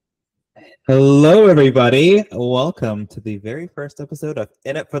Hello, everybody. Welcome to the very first episode of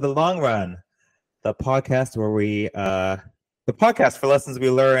In It for the Long Run, the podcast the podcast for lessons we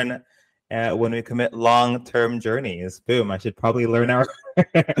learn when we commit long-term journeys. Boom! I should probably learn our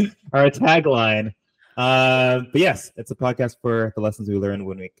our tagline. But yes, it's a podcast for the lessons we learn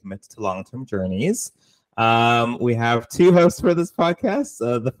when we commit to long-term journeys. We have two hosts for this podcast.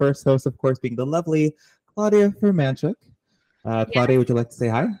 The first host, of course, being the lovely Claudia Firmanchuk. Claudia, would you like to say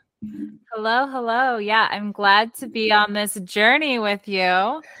hi? Hello. Yeah, I'm glad to be on this journey with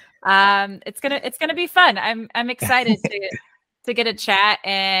you. It's gonna be fun. I'm excited to get a chat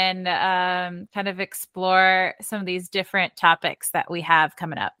and kind of explore some of these different topics that we have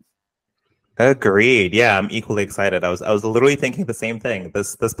coming up. Agreed. Yeah, I'm equally excited. I was literally thinking the same thing.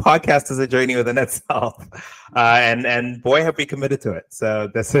 This podcast is a journey within itself, and boy, have we committed to it. So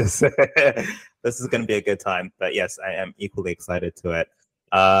this is this is going to be a good time. But yes, I am equally excited to it.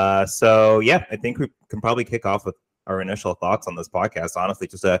 So yeah, I think we can probably kick off with our initial thoughts on this podcast. Honestly,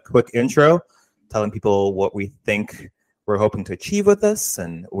 just a quick intro, telling people what we think we're hoping to achieve with this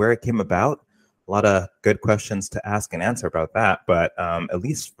and where it came about. A lot of good questions to ask and answer about that. But at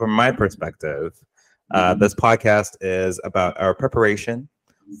least from my perspective, this podcast is about our preparation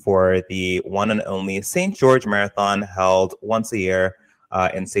for the one and only St. George Marathon held once a year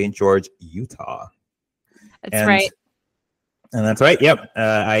in St. George, Utah. That's right. And that's right. Yep.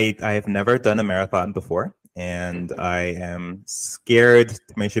 I have never done a marathon before, and I am scared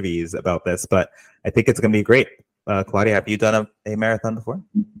to my chevies about this, but I think it's going to be great. Claudia, have you done a marathon before?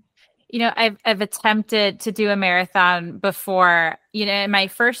 You know, I've attempted to do a marathon before. You know, my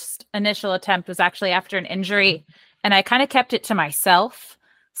first initial attempt was actually after an injury, and I kind of kept it to myself.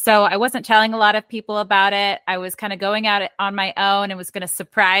 So I wasn't telling a lot of people about it. I was kind of going out on my own and was going to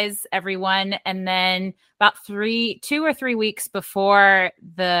surprise everyone. And then about 2 or 3 weeks before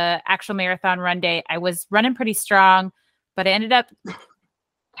the actual marathon run day, I was running pretty strong, but I ended up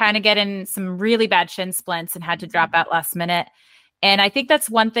kind of getting some really bad shin splints and had to drop out last minute. And I think that's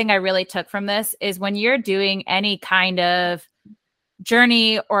one thing I really took from this is when you're doing any kind of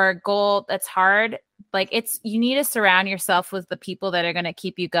journey or goal that's hard, like you need to surround yourself with the people that are going to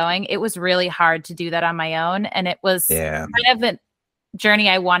keep you going. It was really hard to do that on my own. And it was kind of the journey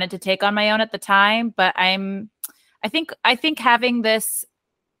I wanted to take on my own at the time. But I think having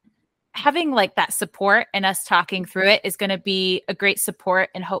like that support and us talking through it is going to be a great support.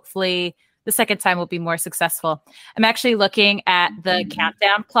 And hopefully the second time will be more successful. I'm actually looking at the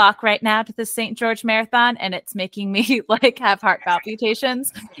countdown clock right now to the St. George Marathon, and it's making me like have heart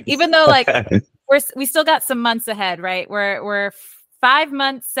palpitations, even though like we still got some months ahead, right? We're 5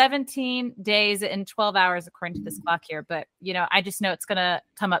 months, 17 days, and 12 hours according to this clock here. But you know, I just know it's gonna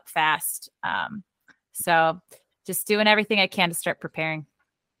come up fast. So just doing everything I can to start preparing.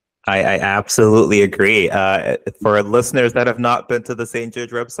 I absolutely agree. For listeners that have not been to the St. George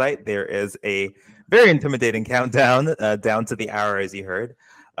website, there is a very intimidating countdown down to the hour, as you heard,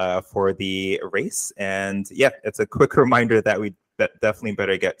 for the race. And yeah, it's a quick reminder that we definitely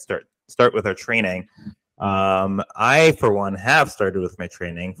better start with our training. I, for one, have started with my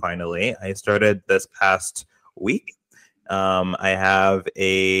training. Finally, I started this past week. I have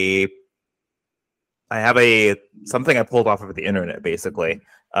something I pulled off of the internet, basically.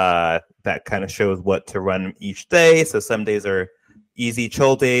 That kind of shows what to run each day. So some days are easy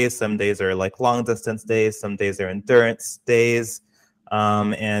chill days, some days are like long distance days, some days are endurance days.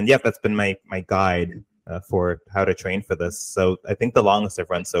 And yeah, that's been my guide for how to train for this. So I think the longest I've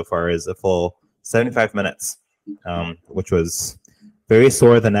run so far is a full 75 minutes, which was very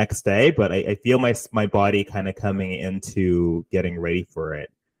sore the next day, but I feel my body kind of coming into getting ready for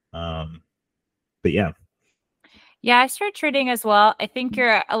it. But yeah. Yeah, I started training as well. I think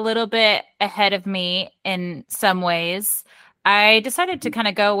you're a little bit ahead of me in some ways. I decided to kind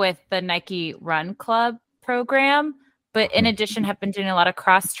of go with the Nike Run Club program, but in addition, have been doing a lot of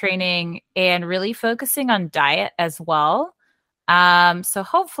cross training and really focusing on diet as well. So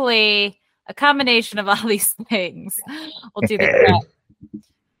hopefully a combination of all these things will do the trick.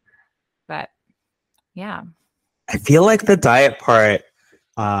 But yeah. I feel like the diet part,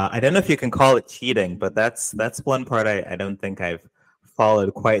 I don't know if you can call it cheating, but that's one part I don't think I've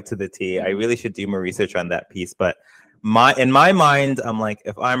followed quite to the T. I really should do more research on that piece. But in my mind, I'm like,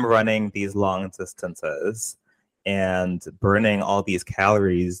 if I'm running these long distances and burning all these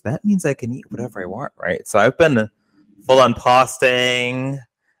calories, that means I can eat whatever I want, right? So I've been full on fasting.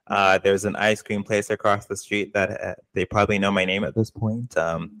 There's an ice cream place across the street that they probably know my name at this point.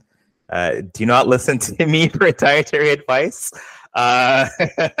 Do not listen to me for dietary advice.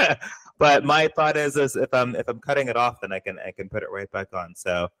 But my thought is if I'm cutting it off, then I can put it right back on.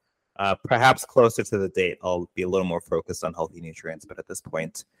 So Perhaps closer to the date, I'll be a little more focused on healthy nutrients. But at this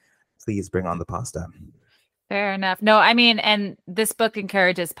point, please bring on the pasta. Fair enough. No, I mean, and this book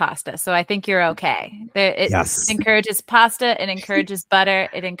encourages pasta, so I think you're okay. It Yes. encourages pasta, it encourages butter,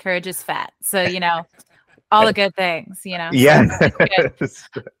 it encourages fat. So, all the good things, Yeah.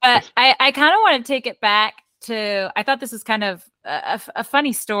 So but I kind of want to take it back to, I thought this was kind of a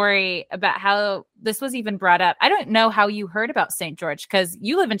funny story about how this was even brought up. I don't know how you heard about St. George, because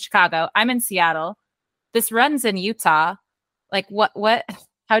you live in Chicago. I'm in Seattle. This runs in Utah. Like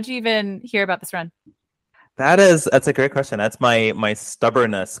how'd you even hear about this run? That's a great question. That's my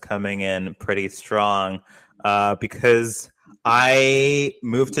stubbornness coming in pretty strong, because I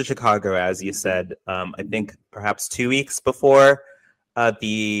moved to Chicago, as you said, I think perhaps 2 weeks before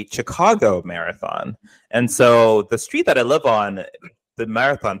the Chicago Marathon. And so the street that I live on, the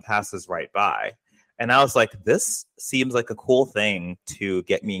marathon passes right by. And I was like, this seems like a cool thing to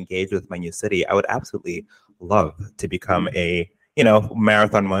get me engaged with my new city. I would absolutely love to become a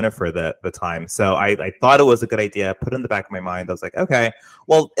marathon runner for the time. So I thought it was a good idea. Put it in the back of my mind. I was like, okay,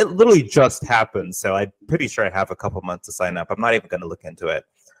 well, it literally just happened. So I'm pretty sure I have a couple months to sign up. I'm not even going to look into it.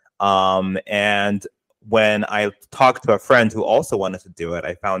 And when I talked to a friend who also wanted to do it,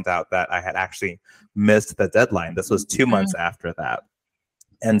 I found out that I had actually missed the deadline. This was 2 months after that.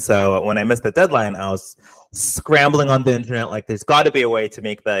 And so when I missed the deadline, I was scrambling on the internet, like there's got to be a way to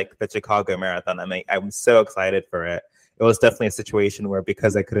make the Chicago Marathon. I mean, I'm so excited for it. It was definitely a situation where,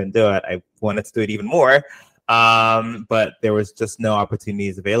 because I couldn't do it, I wanted to do it even more. But there was just no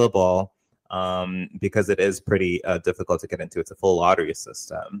opportunities available, because it is pretty difficult to get into. It's a full lottery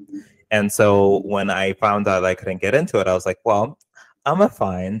system. And so when I found out I couldn't get into it, I was like, well, I'm going to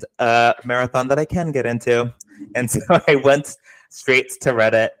find a marathon that I can get into. And so I went straight to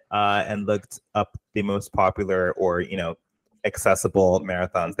Reddit and looked up the most popular or, accessible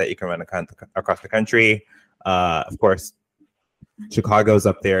marathons that you can run across the country. Of course, Chicago's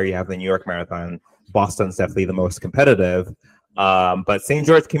up there. You have the New York Marathon. Boston's definitely the most competitive. But St.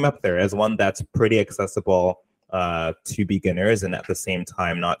 George came up there as one that's pretty accessible to beginners, and at the same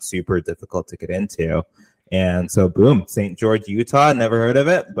time, not super difficult to get into. And so, boom, St. George, Utah. Never heard of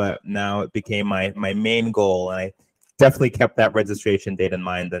it, but now it became my main goal. And I definitely kept that registration date in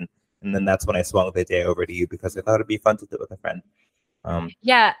mind. And then that's when I swung the day over to you, because I thought it'd be fun to do it with a friend.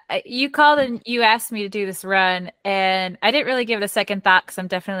 Yeah, you called and you asked me to do this run, and I didn't really give it a second thought, because I'm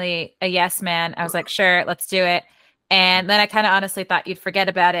definitely a yes man. I was like, sure, let's do it. And then I kind of honestly thought you'd forget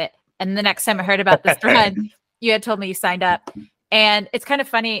about it. And the next time I heard about this run, you had told me you signed up. And it's kind of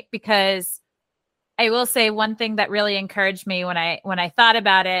funny, because I will say one thing that really encouraged me when I thought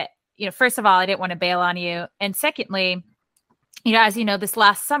about it, first of all, I didn't want to bail on you. And secondly, as you know, this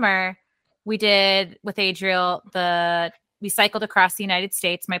last summer we did with Adriel, we cycled across the United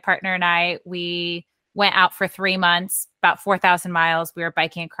States. My partner and I, we went out for 3 months, about 4,000 miles. We were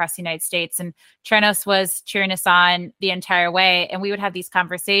biking across the United States, and Trenos was cheering us on the entire way. And we would have these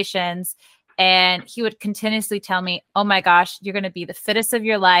conversations, and he would continuously tell me, oh my gosh, you're going to be the fittest of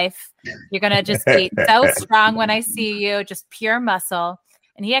your life. You're going to just be so strong when I see you, just pure muscle.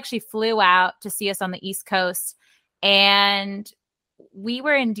 And he actually flew out to see us on the East Coast. And we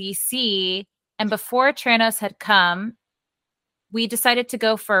were in DC, and before Trenos had come, we decided to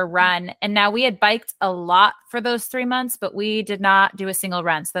go for a run. And now we had biked a lot for those 3 months, but we did not do a single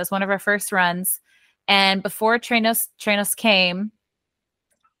run. So that was one of our first runs. And before Trenos came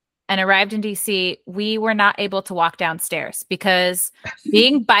and arrived in DC, we were not able to walk downstairs, because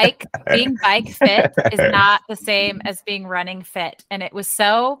being bike fit is not the same as being running fit. And it was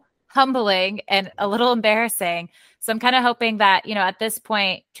so humbling and a little embarrassing. So I'm kind of hoping that, at this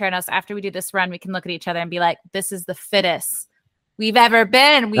point, Trenos, after we do this run, we can look at each other and be like, this is the fittest we've ever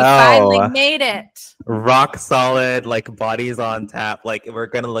been. We finally made it. Rock solid, like bodies on tap. Like, we're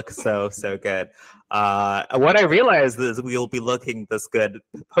going to look so good. What I realized is we'll be looking this good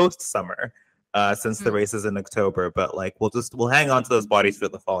post summer, since the race is in October, but like, we'll hang on to those bodies for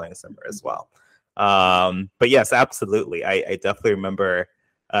the following summer as well. But yes, absolutely. I definitely remember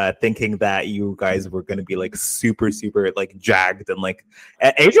thinking that you guys were going to be like super like jagged, and like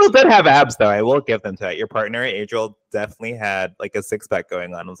Adriel did have abs, though. I will give them to it. Your partner Adriel definitely had like a six-pack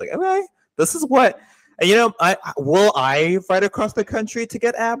going on. I was like, okay, this is what, will I ride across the country to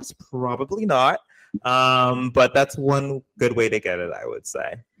get abs? Probably not. But that's one good way to get it, I would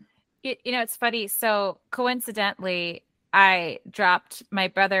say. It's funny. So coincidentally, I dropped my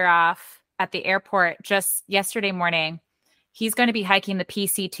brother off at the airport just yesterday morning. He's going to be hiking the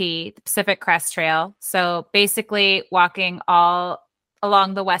PCT, the Pacific Crest Trail. So basically walking all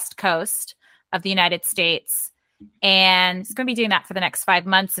along the west coast of the United States. and he's going to be doing that for the next 5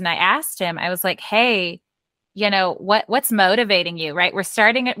 months. And I asked him, I was like, hey, what's motivating you, right?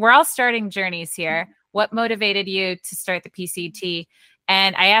 We're all starting journeys here. What motivated you to start the PCT?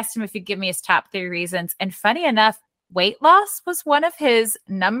 And I asked him if he'd give me his top 3 reasons. And funny enough, weight loss was one of his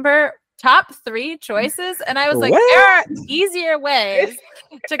top 3 choices. And I was like, there are easier ways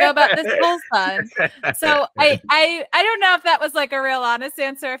to go about this goal, son. So I don't know if that was like a real honest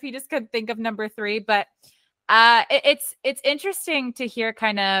answer, if he just couldn't think of number 3, but it's interesting to hear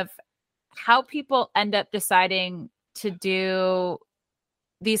kind of how people end up deciding to do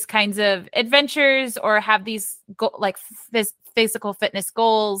these kinds of adventures or have these this physical fitness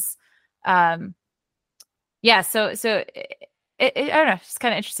goals. So I don't know, it's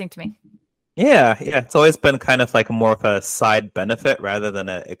kind of interesting to me. Yeah, it's always been kind of like more of a side benefit rather than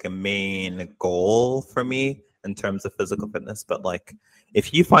a main goal for me in terms of physical fitness. But like,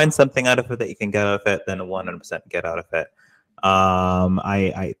 if you find something out of it that you can get out of it, then 100% get out of it.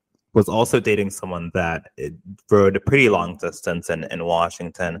 I was also dating someone that rode a pretty long distance in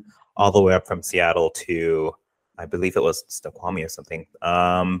Washington, all the way up from Seattle to, I believe it was Snoqualmie or something.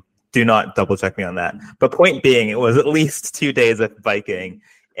 Do not double check me on that. But point being, it was at least 2 days of biking.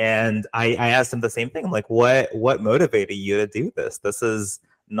 And I asked him the same thing. I'm like, what motivated you to do this? This is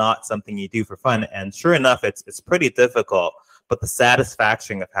not something you do for fun. And sure enough, it's pretty difficult. But the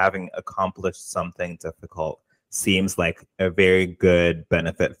satisfaction of having accomplished something difficult seems like a very good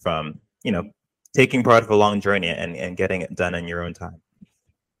benefit from, taking part of a long journey and getting it done in your own time.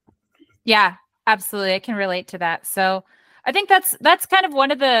 Yeah, absolutely. I can relate to that. So I think that's kind of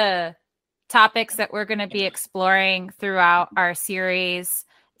one of the topics that we're going to be exploring throughout our series.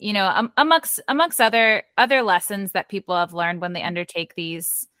 Amongst other lessons that people have learned when they undertake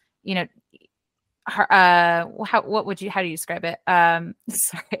these, how do you describe it?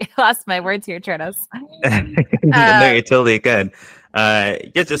 Sorry, I lost my words here, Charnos. No, you're totally good.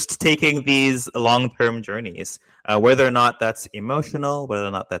 Just taking these long-term journeys, whether or not that's emotional, whether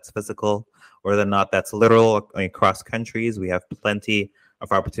or not that's physical, whether or not that's literal, across countries. We have plenty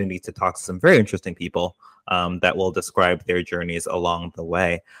of opportunity to talk to some very interesting people that will describe their journeys along the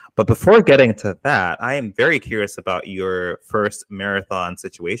way. But before getting to that, I am very curious about your first marathon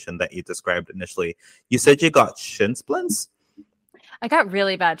situation that you described initially. You said you got shin splints? I got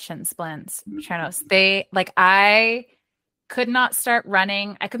really bad shin splints, Charnos. I could not start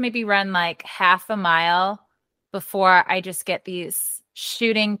running. I could maybe run like half a mile before I just get these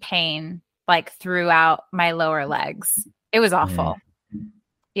shooting pain like throughout my lower legs. It was awful.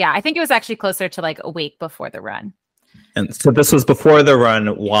 Yeah, I think it was actually closer to like a week before the run. And so this was before the run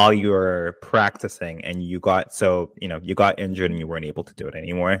while you were practicing, and you got injured and you weren't able to do it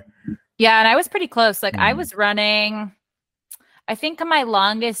anymore. Yeah, and I was pretty close. Like I was running, I think my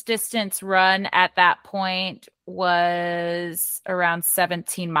longest distance run at that point was around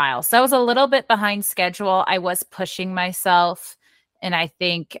 17 miles. So I was a little bit behind schedule. I was pushing myself, and I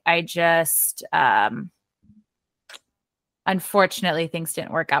think I just unfortunately, things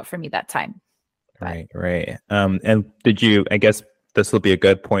didn't work out for me that time. Right. And I guess this will be a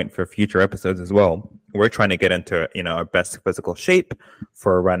good point for future episodes as well. We're trying to get into, our best physical shape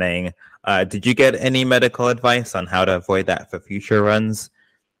for running. Did you get any medical advice on how to avoid that for future runs?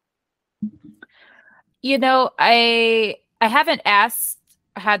 I haven't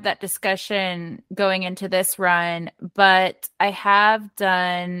had that discussion going into this run, but I have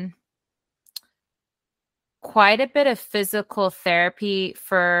done quite a bit of physical therapy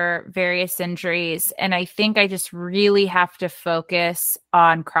for various injuries. And I think I just really have to focus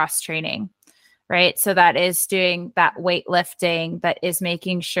on cross training, right? So that is doing that weightlifting, that is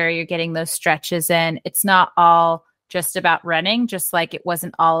making sure you're getting those stretches in. It's not all just about running, just like it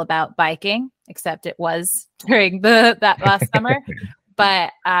wasn't all about biking, except it was during that last summer.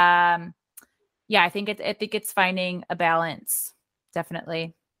 But I think it's finding a balance,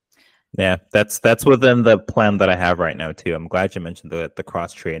 definitely. Yeah, that's within the plan that I have right now too. I'm glad you mentioned the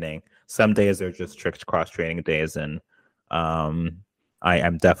cross training. Some days are just strict cross training days, and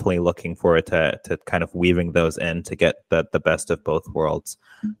I'm definitely looking forward to kind of weaving those in to get the best of both worlds.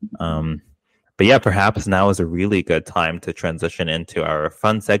 But yeah, perhaps now is a really good time to transition into our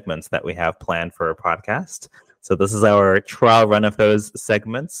fun segments that we have planned for our podcast. So this is our trial run of those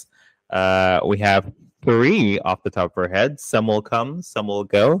segments. We have 3 off the top of our heads. Some will come, some will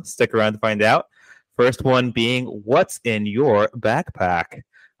go. Stick around to find out. First one being, what's in your backpack?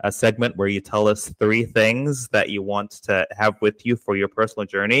 A segment where you tell us 3 things that you want to have with you for your personal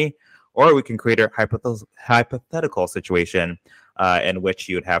journey, or we can create a hypothetical situation in which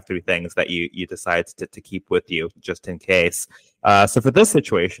you'd have 3 things that you decide to keep with you just in case. So for this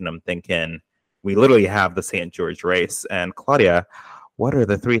situation, I'm thinking we literally have the St. George race. And Claudia, what are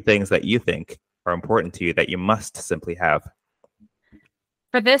the 3 things that you think are important to you that you must simply have?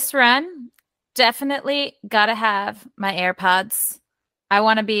 For this run, definitely gotta have my AirPods. I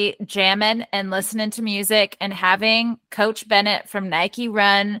want to be jamming and listening to music and having Coach Bennett from Nike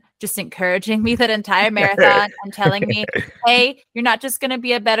Run just encouraging me that entire marathon and telling me, hey, you're not just going to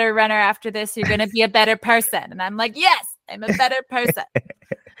be a better runner after this, you're going to be a better person. And I'm like, yes, I'm a better person.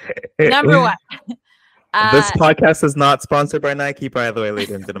 Number 1. This podcast is not sponsored by Nike, by the way,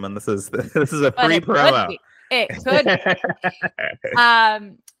 ladies and gentlemen. This is a free promo. It could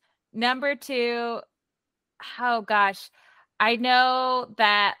be. Number 2, oh gosh. I know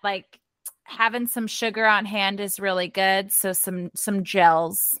that like having some sugar on hand is really good. So some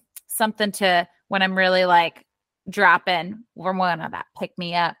gels, something to when I'm really like dropping or one of that pick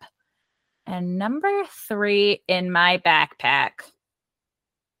me up. And number 3 in my backpack.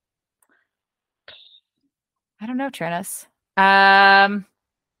 I don't know, Trinus.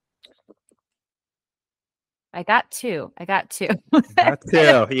 I got two. You got 2.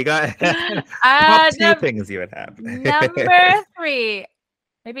 You got top 2 things you would have. Number 3.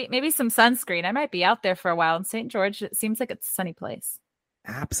 Maybe some sunscreen. I might be out there for a while in St. George. It seems like it's a sunny place.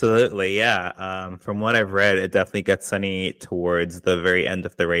 Absolutely, yeah. From what I've read, it definitely gets sunny towards the very end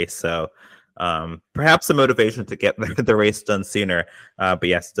of the race. So perhaps a motivation to get the race done sooner. But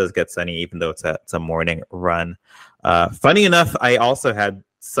yes, it does get sunny, even though it's a morning run. Funny enough, I also had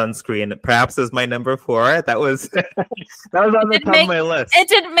sunscreen perhaps as my number 4. That was on the top of my list. It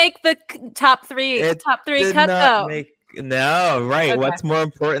didn't make the top 3 cut though. No, right. Okay. What's more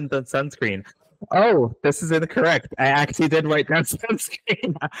important than sunscreen? Oh, this is incorrect. I actually did write down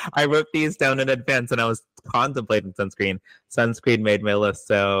sunscreen. I wrote these down in advance and I was contemplating sunscreen. Sunscreen made my list.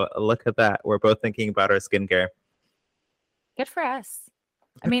 So look at that. We're both thinking about our skincare. Good for us.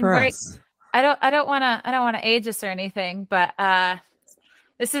 I mean, I don't want to age us or anything, but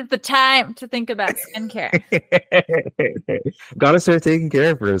this is the time to think about skincare. Gotta start taking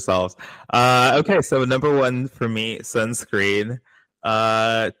care of yourselves. Okay, so number 1 for me, sunscreen.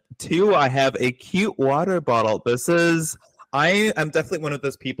 2, I have a cute water bottle. I'm definitely one of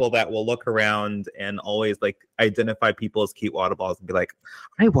those people that will look around and always like identify people as cute water bottles and be like,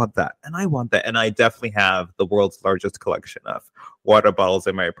 I want that and I want that. And I definitely have the world's largest collection of water bottles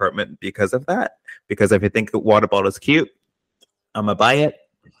in my apartment because of that. Because if you think a water bottle is cute, I'm gonna buy it.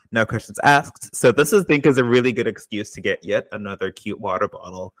 No questions asked. So this I think is a really good excuse to get yet another cute water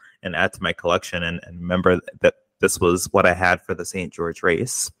bottle and add to my collection. And remember that this was what I had for the St. George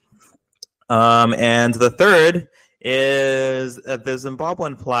race. And the 3rd is the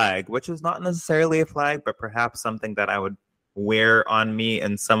Zimbabwean flag, which is not necessarily a flag, but perhaps something that I would wear on me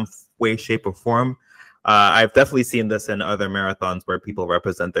in some way, shape, or form. I've definitely seen this in other marathons where people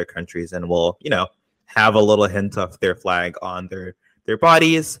represent their countries and will, have a little hint of their flag on their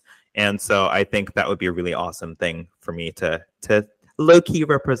bodies. And so I think that would be a really awesome thing for me to low-key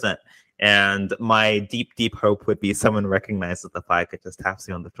represent. And my deep hope would be someone recognizes the flag and just taps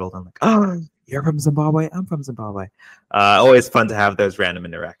you on the shoulder. I'm like, oh, you're from Zimbabwe? I'm from Zimbabwe. Always fun to have those random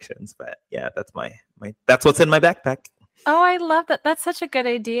interactions. But yeah, that's that's what's in my backpack. Oh, I love that. That's such a good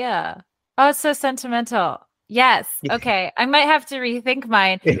idea. Oh, it's so sentimental. Yes. Okay. I might have to rethink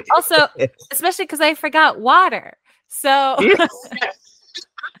mine. Also, especially because I forgot water. So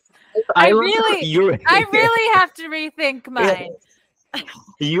I really have to rethink mine.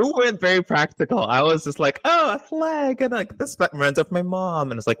 You went very practical. I was just like, oh, a flag, and like this reminds of my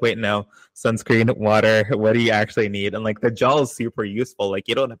mom, and it's like, wait, no, sunscreen, water. What do you actually need? And like the gel is super useful. Like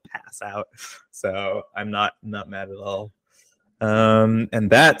you don't want to pass out. So I'm not mad at all. And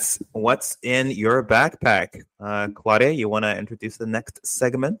that's what's in your backpack. Claudia, you want to introduce the next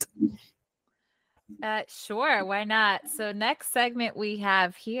segment? Sure, why not? So next segment we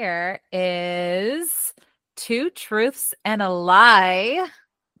have here is 2 truths and a lie.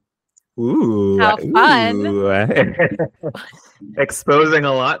 Ooh, how fun. Exposing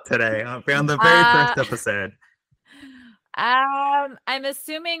a lot today on the very first episode. I'm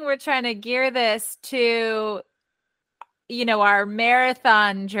assuming we're trying to gear this to our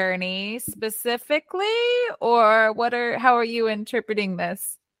marathon journey specifically, or how are you interpreting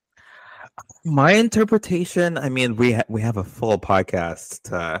this? My interpretation, I mean, we have a full podcast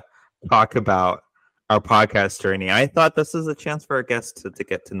to talk about our podcast journey. I thought this is a chance for our guests to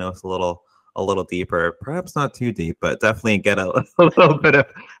get to know us a little deeper, perhaps not too deep, but definitely get a little bit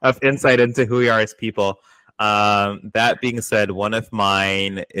of insight into who we are as people. That being said, one of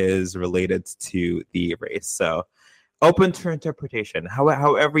mine is related to the race. So open to interpretation,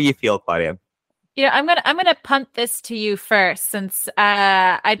 however you feel, Claudia. I'm gonna punt this to you first, since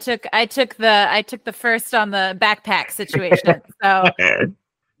I took the first on the backpack situation. So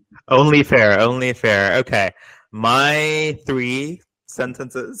Only fair, only fair. Okay. My three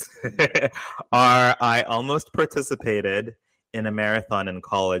sentences are I almost participated in a marathon in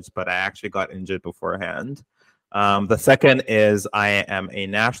college, but I actually got injured beforehand. The second is I am a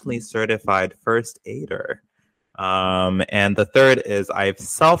nationally certified first aider. And the third is I've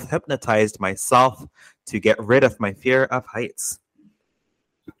self-hypnotized myself to get rid of my fear of heights.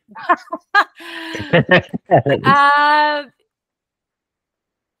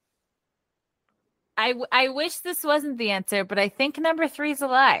 I wish this wasn't the answer, but I think number 3 is a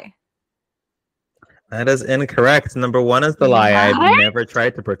lie. That is incorrect. Number 1 is the lie. What? I've never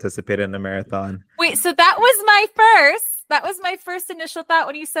tried to participate in a marathon. Wait, so that was my first. That was my first initial thought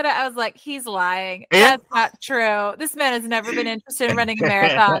when you said it. I was like, he's lying. That's not true. This man has never been interested in running a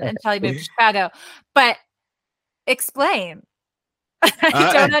marathon until he moved to Chicago. But explain.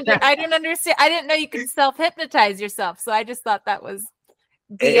 I don't understand. I didn't know you could self-hypnotize yourself. So I just thought that was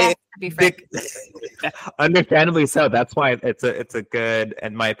BS, to be frank. Understandably so. That's why it's a good,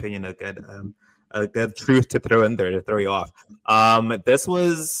 in my opinion, a good truth to throw in there to throw you off. This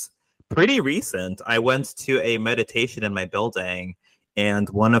was pretty recent. I went to a meditation in my building, and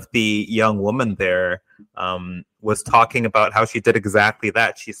one of the young women there was talking about how she did exactly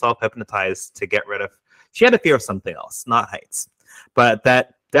that. She self-hypnotized to get rid of, she had a fear of something else, not heights. But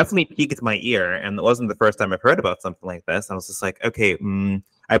that definitely piqued my ear, and it wasn't the first time I've heard about something like this. I was just like, okay,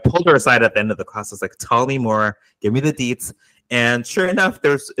 I pulled her aside at the end of the class. I was like, tell me more, give me the deets. And sure enough,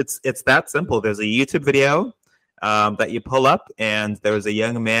 it's that simple. There's a YouTube video that you pull up, and there's a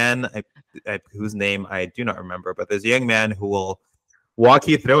young man whose name I do not remember, but there's a young man who will walk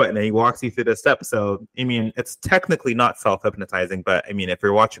you through it, and he walks you through the steps. So, I mean, it's technically not self-hypnotizing, but I mean, if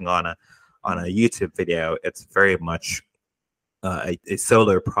you're watching on a YouTube video, it's very much a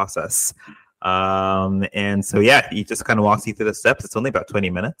solo process. And so, yeah, he just kind of walks you through the steps. It's only about 20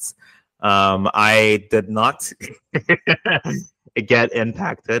 minutes. I did not get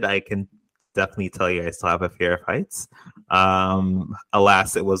impacted. I can definitely tell you I still have a fear of heights.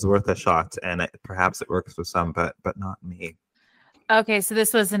 Alas, it was worth a shot, and perhaps it works for some, but not me. Okay, so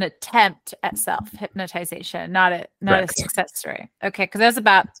this was an attempt at self-hypnotization, not a success story. Okay, because I was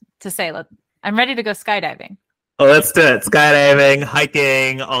about to say, look, I'm ready to go skydiving. Oh, let's do it. Skydiving,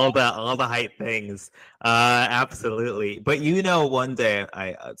 hiking, all the height things. Absolutely. But one day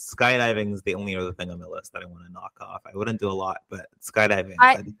skydiving is the only other thing on the list that I want to knock off. I wouldn't do a lot, but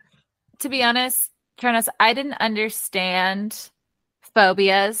skydiving. To be honest, Jonas, I didn't understand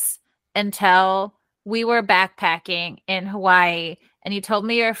phobias until we were backpacking in Hawaii, and you told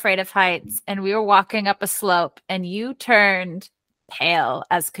me you're afraid of heights, and we were walking up a slope, and you turned pale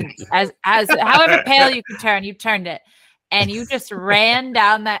as however pale you could turn, you turned it, and you just ran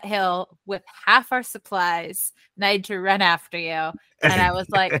down that hill with half our supplies, and I had to run after you, and I was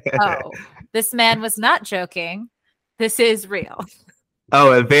like, oh, this man was not joking. This is real.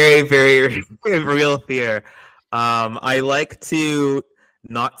 Oh, a very, very real fear. I like to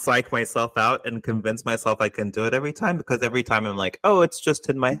not psych myself out and convince myself I can do it every time, because every time I'm like, oh, it's just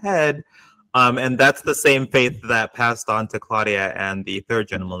in my head. And that's the same faith that passed on to Claudia and the third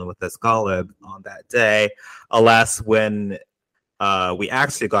gentleman with this golub on that day. Alas, when we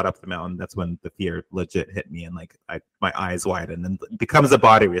actually got up the mountain, that's when the fear legit hit me, and my eyes widened, and it becomes a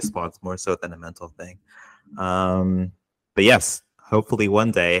body response more so than a mental thing. But yes, hopefully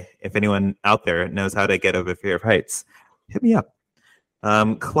one day, if anyone out there knows how to get over fear of heights, hit me up.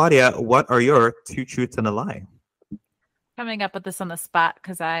 Claudia, what are your 2 truths and a lie? Coming up with this on the spot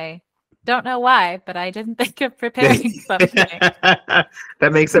because I don't know why, but I didn't think of preparing something.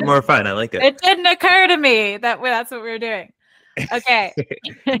 That makes it more fun. I like it. It didn't occur to me that that's what we were doing. Okay.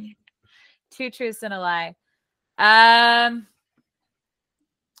 2 truths and a lie.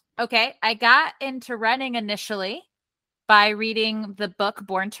 Okay. I got into running initially by reading the book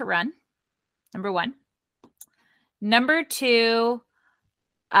Born to Run. Number 1. Number 2,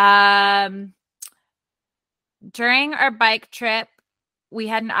 during our bike trip, we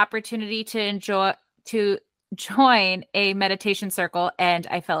had an opportunity to join a meditation circle, and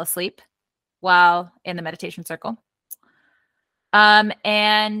I fell asleep while in the meditation circle.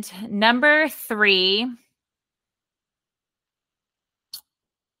 And number 3,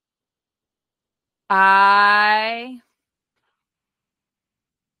 I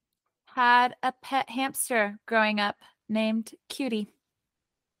had a pet hamster growing up named Cutie.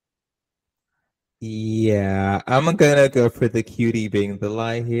 Yeah, I'm gonna go for the cutie being the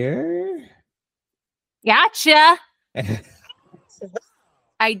lie here. Gotcha.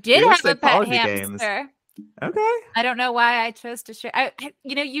 I did Your have a pet psychology games. hamster. Okay. I don't know why I chose to share.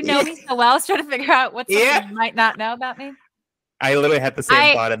 You know me so well. I was trying to figure out what's something you might not know about me. I literally had the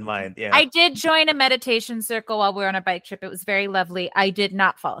same thought in mind. Yeah. I did join a meditation circle while we were on a bike trip. It was very lovely. I did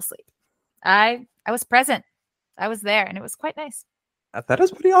not fall asleep. I was present. I was there, and it was quite nice. That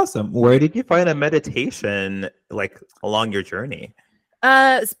is pretty awesome. Where did you find a meditation like along your journey?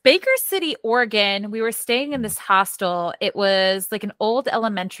 It's Baker City, Oregon. We were staying in this hostel. It was like an old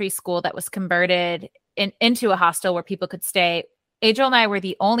elementary school that was converted into a hostel where people could stay. Angel and I were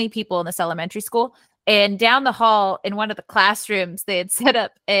the only people in this elementary school. And down the hall in one of the classrooms, they had set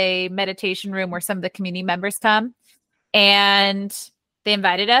up a meditation room where some of the community members come. And they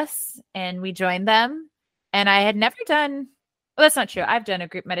invited us and we joined them. And I had never done, well, that's not true. I've done a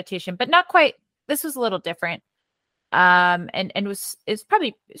group meditation, but not quite. This was a little different. And it was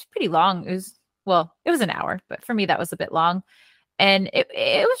pretty long. It was an hour, but for me, that was a bit long. And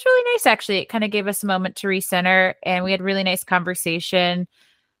it was really nice, actually. It kind of gave us a moment to recenter, and we had really nice conversation.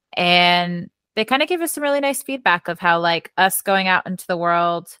 And they kind of gave us some really nice feedback of how like us going out into the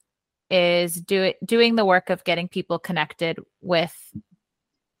world is doing the work of getting people connected with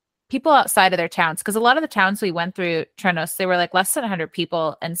people outside of their towns. Because a lot of the towns we went through, Trenos, they were like less than 100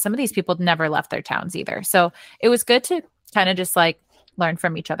 people. And some of these people never left their towns either. So it was good to kind of just like learn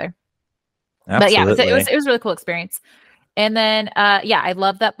from each other. Absolutely. But yeah, it was a really cool experience. And then, I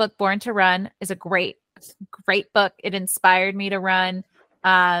love that book. Born to Run is a great book. It inspired me to run.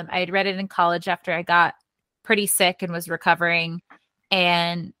 I had read it in college after I got pretty sick and was recovering.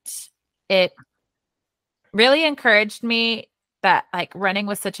 And it really encouraged me that like running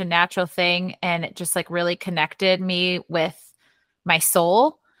was such a natural thing, and it just like really connected me with my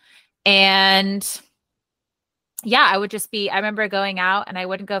soul. And yeah, I remember going out and I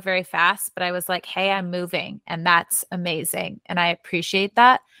wouldn't go very fast, but I was like, hey, I'm moving, and that's amazing. And I appreciate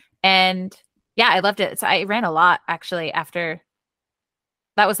that. And yeah, I loved it. So I ran a lot actually after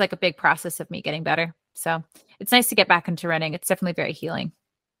that. Was like a big process of me getting better. So it's nice to get back into running. It's definitely very healing.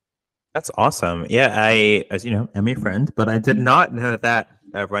 That's awesome. Yeah, I, as you know, am your friend, but I did not know that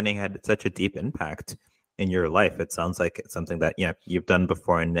running had such a deep impact in your life. It sounds like it's something that you've done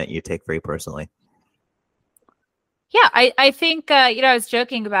before and that you take very personally. Yeah, I think I was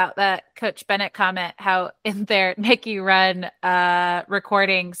joking about that Coach Bennett comment, how in their Nike Run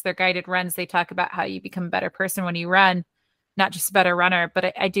recordings, their guided runs, they talk about how you become a better person when you run, not just a better runner.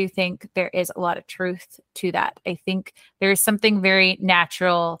 But I do think there is a lot of truth to that. I think there is something very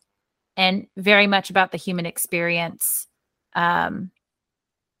natural and very much about the human experience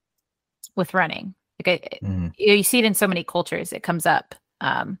with running. Like you see it in so many cultures. It comes up,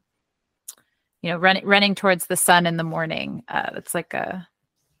 running towards the sun in the morning. It's like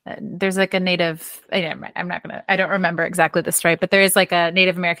there's like a native, I don't remember exactly the story, but there is like a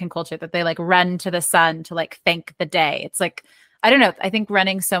Native American culture that they like run to the sun to like thank the day. It's like, I don't know. I think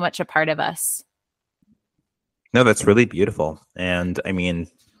running's so much a part of us. No, that's really beautiful. And I mean,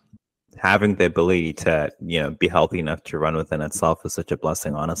 having the ability to be healthy enough to run within itself is such a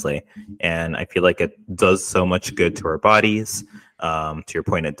blessing, honestly. And I feel like it does so much good to our bodies. To your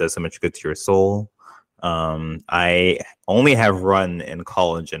point, it does so much good to your soul. I only have run in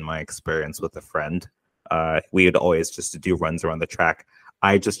college in my experience with a friend. We would always just do runs around the track.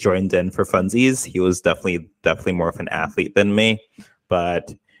 I just joined in for funsies. He was definitely more of an athlete than me,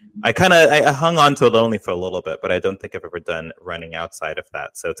 but I hung on to it only for a little bit, but I don't think I've ever done running outside of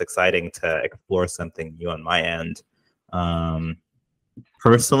that. So it's exciting to explore something new on my end.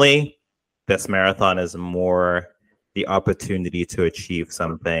 Personally, this marathon is more the opportunity to achieve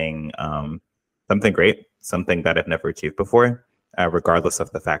something great, something that I've never achieved before, regardless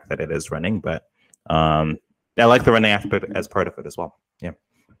of the fact that it is running. But I like the running aspect as part of it as well.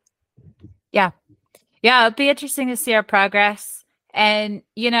 Yeah. It'll be interesting to see our progress. And,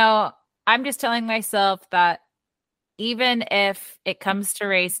 I'm just telling myself that even if it comes to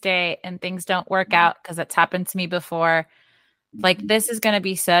race day and things don't work out, because it's happened to me before, like this is going to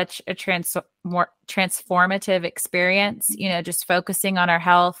be such a transformative experience, just focusing on our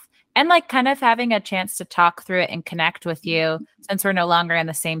health and like kind of having a chance to talk through it and connect with you since we're no longer in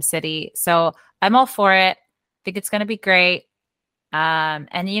the same city. So I'm all for it. I think it's going to be great. And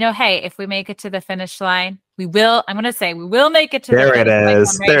hey, if we make it to the finish line, we will make it to there. It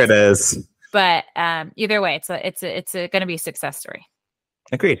is. There it is. But either way, it's going to be a success story.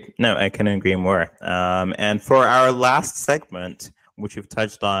 Agreed. No, I couldn't agree more. And for our last segment, which we've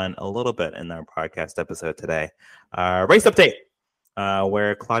touched on a little bit in our podcast episode today, race update,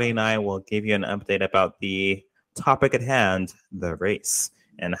 where Claudia and I will give you an update about the topic at hand, the race,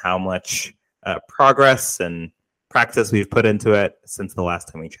 and how much progress and practice we've put into it since the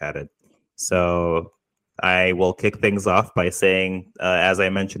last time we chatted. So I will kick things off by saying, as I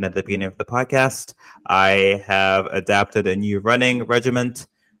mentioned at the beginning of the podcast, I have adapted a new running regiment,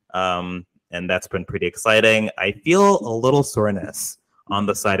 and that's been pretty exciting. I feel a little soreness on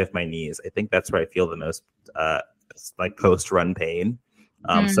the side of my knees. I think that's where I feel the most like post-run pain.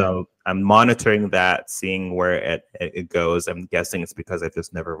 So I'm monitoring that, seeing where it goes. I'm guessing it's because I've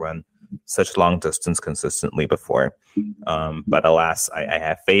just never run such long distance consistently before. But alas, I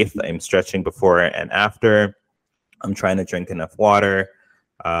have faith. I'm stretching before and after. I'm trying to drink enough water.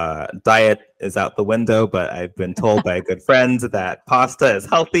 Diet is out the window, but I've been told by a good friend that pasta is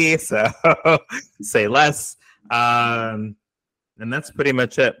healthy, so say less. And that's pretty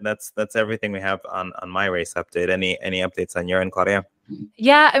much it. That's everything we have on my race update. Any updates on your end, Claudia?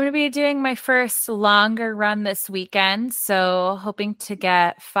 Yeah, I'm going to be doing my first longer run this weekend, so hoping to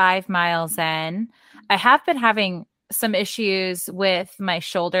get 5 miles in. I have been having some issues with my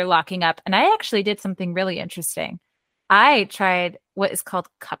shoulder locking up, and I actually did something really interesting. I tried what is called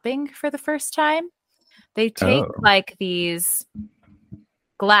cupping for the first time. They take like these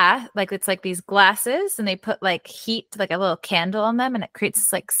it's like these glasses, and they put like heat, like a little candle on them, and it creates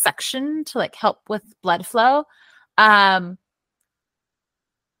this like suction to like help with blood flow.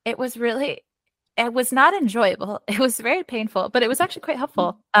 It was not enjoyable. It was very painful, but it was actually quite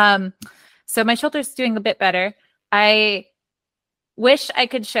helpful. So my shoulder's doing a bit better. I wish I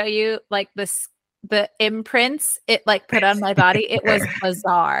could show you like the imprints it like put on my body. It was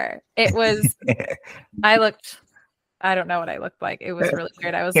bizarre. I don't know what I looked like. It was really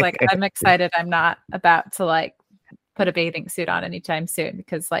weird. I was like, I'm excited. I'm not about to like put a bathing suit on anytime soon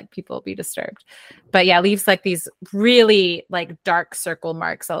because like people will be disturbed. But yeah, leaves like these really like dark circle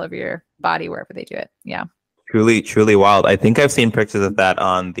marks all over your body wherever they do it. Yeah. Truly, truly wild. I think I've seen pictures of that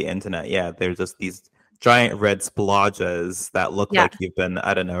on the internet. Yeah. There's just these giant red splodges that look like you've been,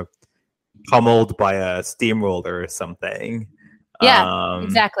 I don't know, pummeled by a steamroller or something. Yeah,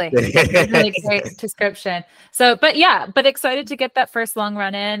 exactly. Really great description. So, but excited to get that first long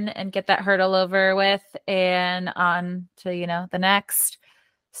run in and get that hurdle over with and on to, the next.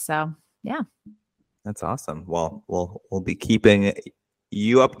 So, yeah. That's awesome. Well, we'll be keeping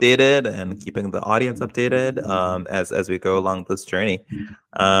you updated and keeping the audience updated as we go along this journey.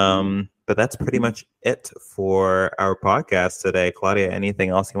 But that's pretty much it for our podcast today. Claudia, anything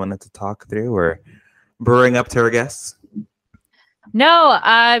else you wanted to talk through or bring up to our guests? No,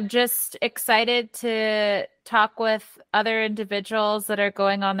 I'm just excited to talk with other individuals that are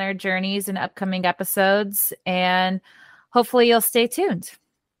going on their journeys in upcoming episodes, and hopefully you'll stay tuned.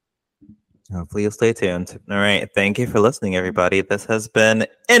 Hopefully you'll stay tuned. All right. Thank you for listening, everybody. This has been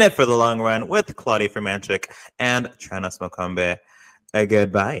In It for the Long Run with Claudia Firmanchik and Tranas Mokombe.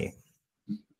 Goodbye.